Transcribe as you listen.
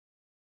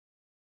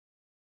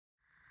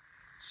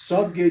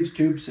Subgauge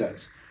tube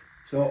sets.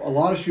 So a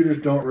lot of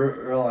shooters don't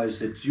realize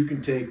that you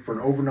can take, for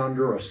an over and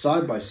under or a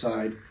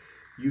side-by-side,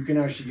 you can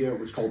actually get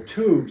what's called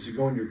tubes that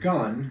go in your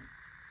gun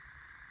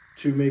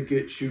to make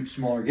it shoot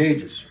smaller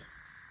gauges.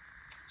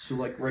 So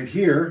like right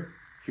here,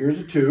 here's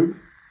a tube.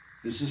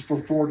 This is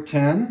for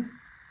 410.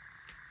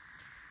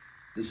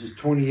 This is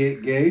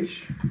 28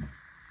 gauge,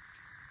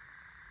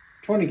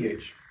 20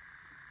 gauge.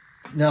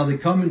 Now they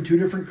come in two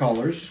different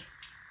colors,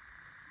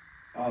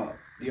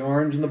 the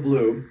orange and the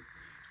blue.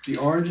 The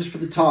orange is for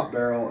the top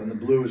barrel and the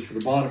blue is for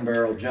the bottom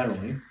barrel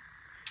generally.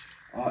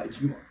 It's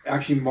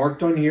actually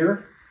marked on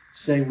here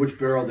saying which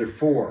barrel they're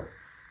for.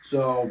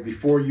 So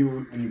before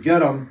when you get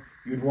them,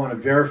 you'd want to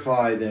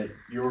verify that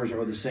yours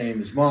are the same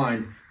as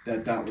mine,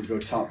 that would go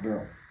top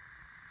barrel.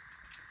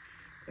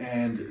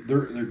 And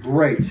they're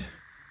great.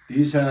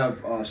 These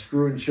have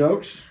screw-in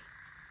chokes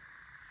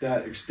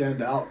that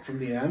extend out from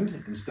the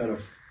end instead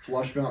of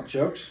flush mount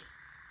chokes.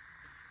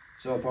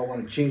 So if I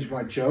want to change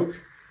my choke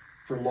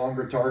for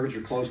longer targets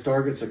or close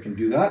targets, I can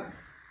do that.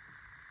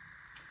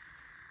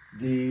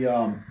 They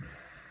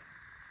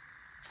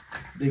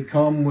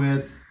come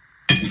with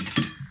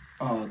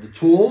the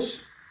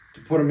tools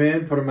to put them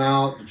in, put them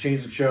out, to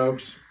change the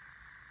chokes.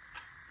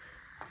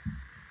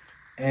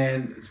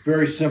 And it's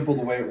very simple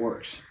the way it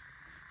works.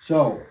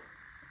 So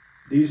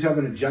these have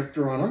an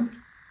ejector on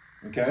them,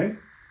 okay?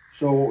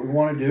 So what we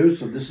want to do,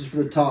 so this is for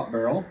the top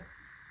barrel.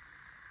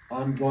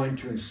 I'm going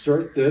to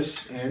insert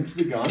this into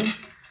the gun,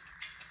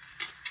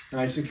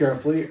 nice and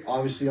carefully.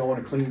 Obviously I want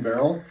a clean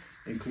barrel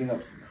and clean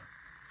up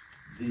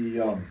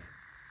the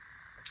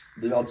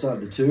outside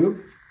of the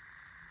tube.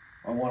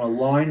 I want to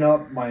line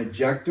up my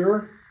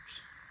ejector,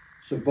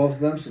 so both of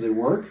them, so they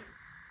work.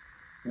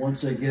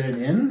 Once I get it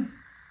in,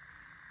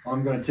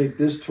 I'm going to take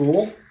this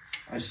tool,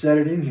 I set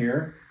it in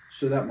here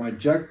so that my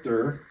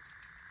ejector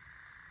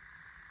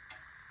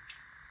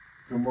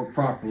can work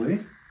properly.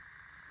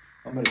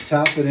 I'm going to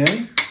tap it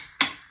in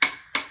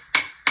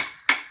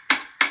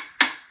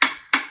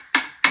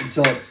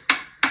until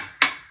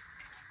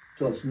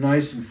it's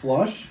nice and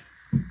flush.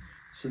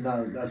 So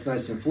now that's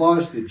nice and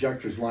flush, the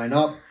ejectors line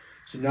up.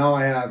 So now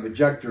I have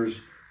ejectors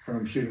when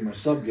I'm shooting my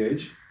sub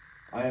gauge.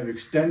 I have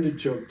extended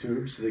choke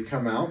tubes, so they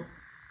come out.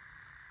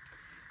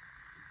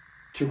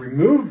 To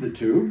remove the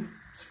tube,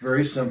 it's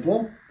very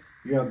simple.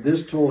 You have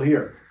this tool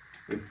here.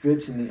 It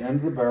fits in the end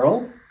of the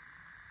barrel.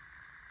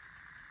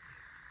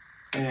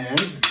 And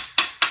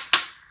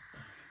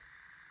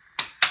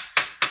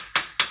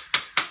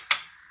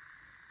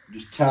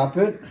just tap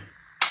it.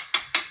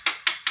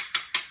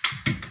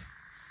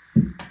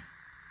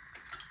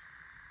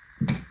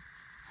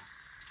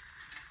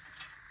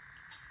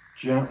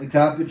 Gently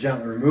tap it,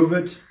 gently remove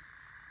it.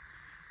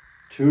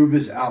 Tube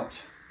is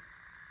out.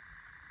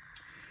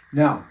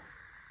 Now,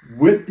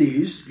 with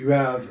these, you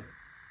have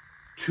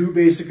two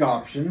basic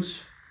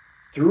options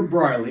through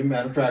Briley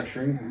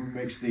Manufacturing, who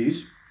makes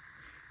these,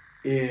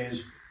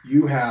 is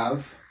you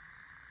have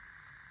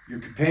your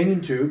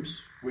companion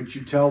tubes, which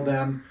you tell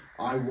them,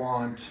 I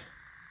want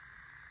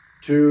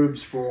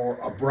tubes for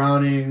a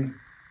Browning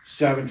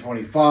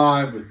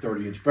 725 with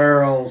 30-inch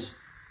barrels,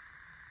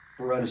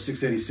 Beretta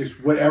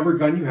 686, whatever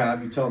gun you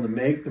have, you tell them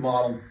to make, the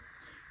model,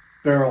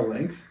 barrel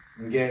length,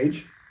 and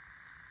gauge,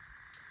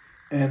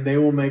 and they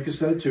will make a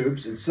set of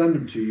tubes and send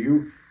them to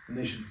you, and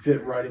they should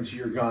fit right into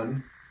your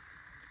gun.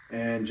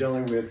 And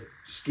generally with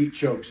Skeet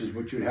chokes is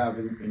what you'd have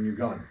in your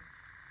gun,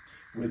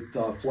 with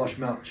flush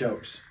mount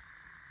chokes.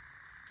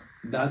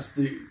 That's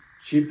the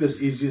cheapest,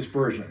 easiest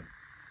version.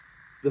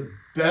 The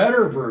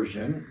better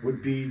version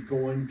would be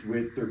going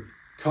with their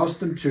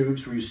custom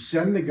tubes where you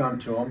send the gun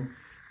to them.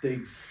 They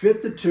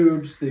fit the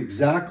tubes the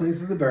exact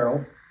length of the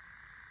barrel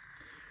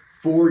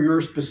for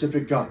your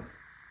specific gun.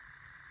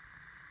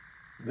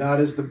 That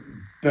is the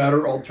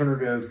better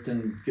alternative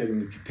than getting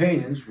the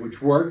companions,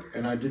 which work,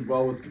 and I did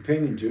well with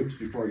companion tubes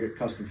before I get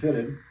custom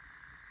fitted.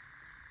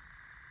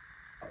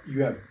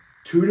 You have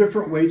two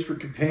different weights for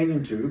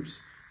companion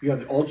tubes. You have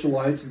the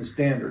ultralights and the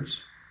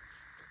standards.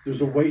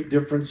 There's a weight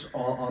difference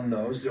on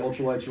those. The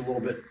ultralights are a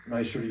little bit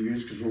nicer to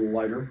use because they're a little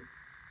lighter.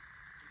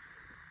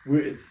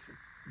 With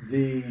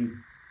the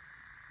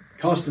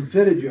custom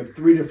fitted, you have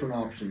three different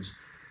options.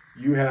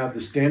 You have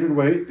the standard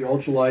weight, the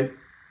ultralight,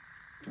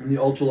 and the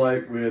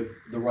ultralight with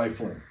the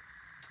rifling.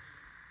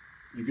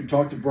 You can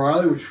talk to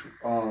Briley, which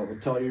will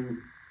tell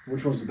you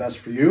which one's the best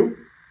for you.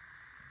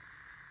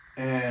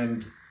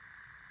 And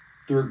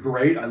they're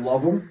great. I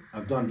love them.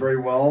 I've done very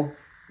well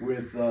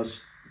with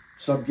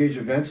sub-gauge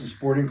events and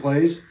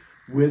Sportingclays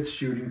with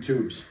shooting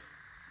tubes.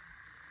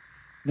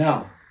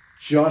 Now,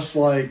 just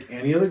like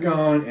any other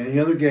gun, any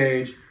other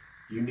gauge,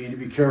 you need to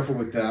be careful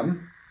with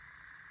them.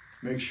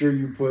 Make sure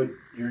you put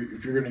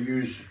if you're going to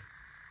use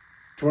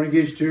 20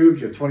 gauge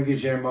tubes, you have 20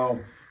 gauge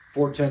ammo,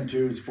 410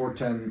 tubes,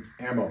 410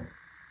 ammo.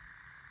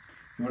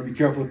 You want to be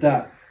careful with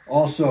that.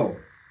 Also,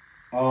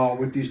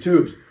 with these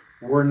tubes,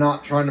 we're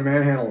not trying to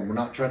manhandle them. We're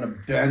not trying to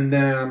bend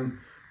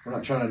them. We're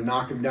not trying to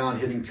knock them down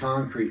hitting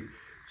concrete.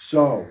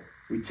 So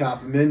we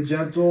tap them in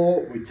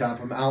gentle, we tap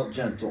them out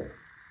gentle.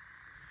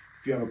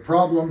 If you have a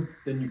problem,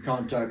 then you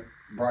contact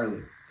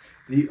Briley.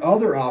 The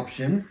other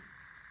option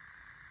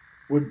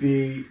would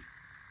be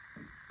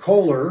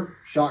Kohler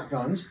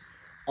Shotguns,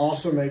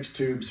 also makes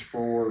tubes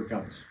for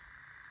guns.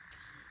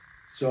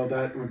 So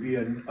that would be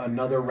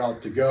another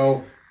route to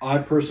go. I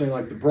personally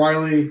like the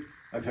Briley.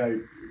 I've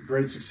had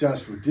great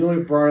success with dealing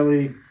with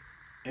Briley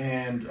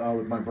and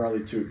with my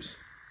Briley tubes.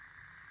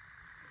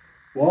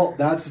 Well,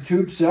 that's the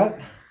tube set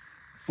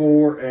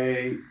for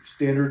a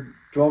standard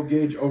 12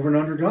 gauge over and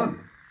under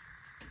gun.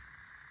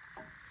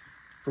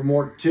 For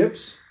more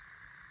tips,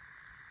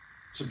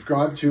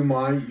 subscribe to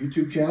my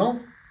YouTube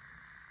channel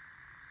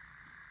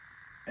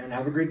and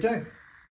have a great day.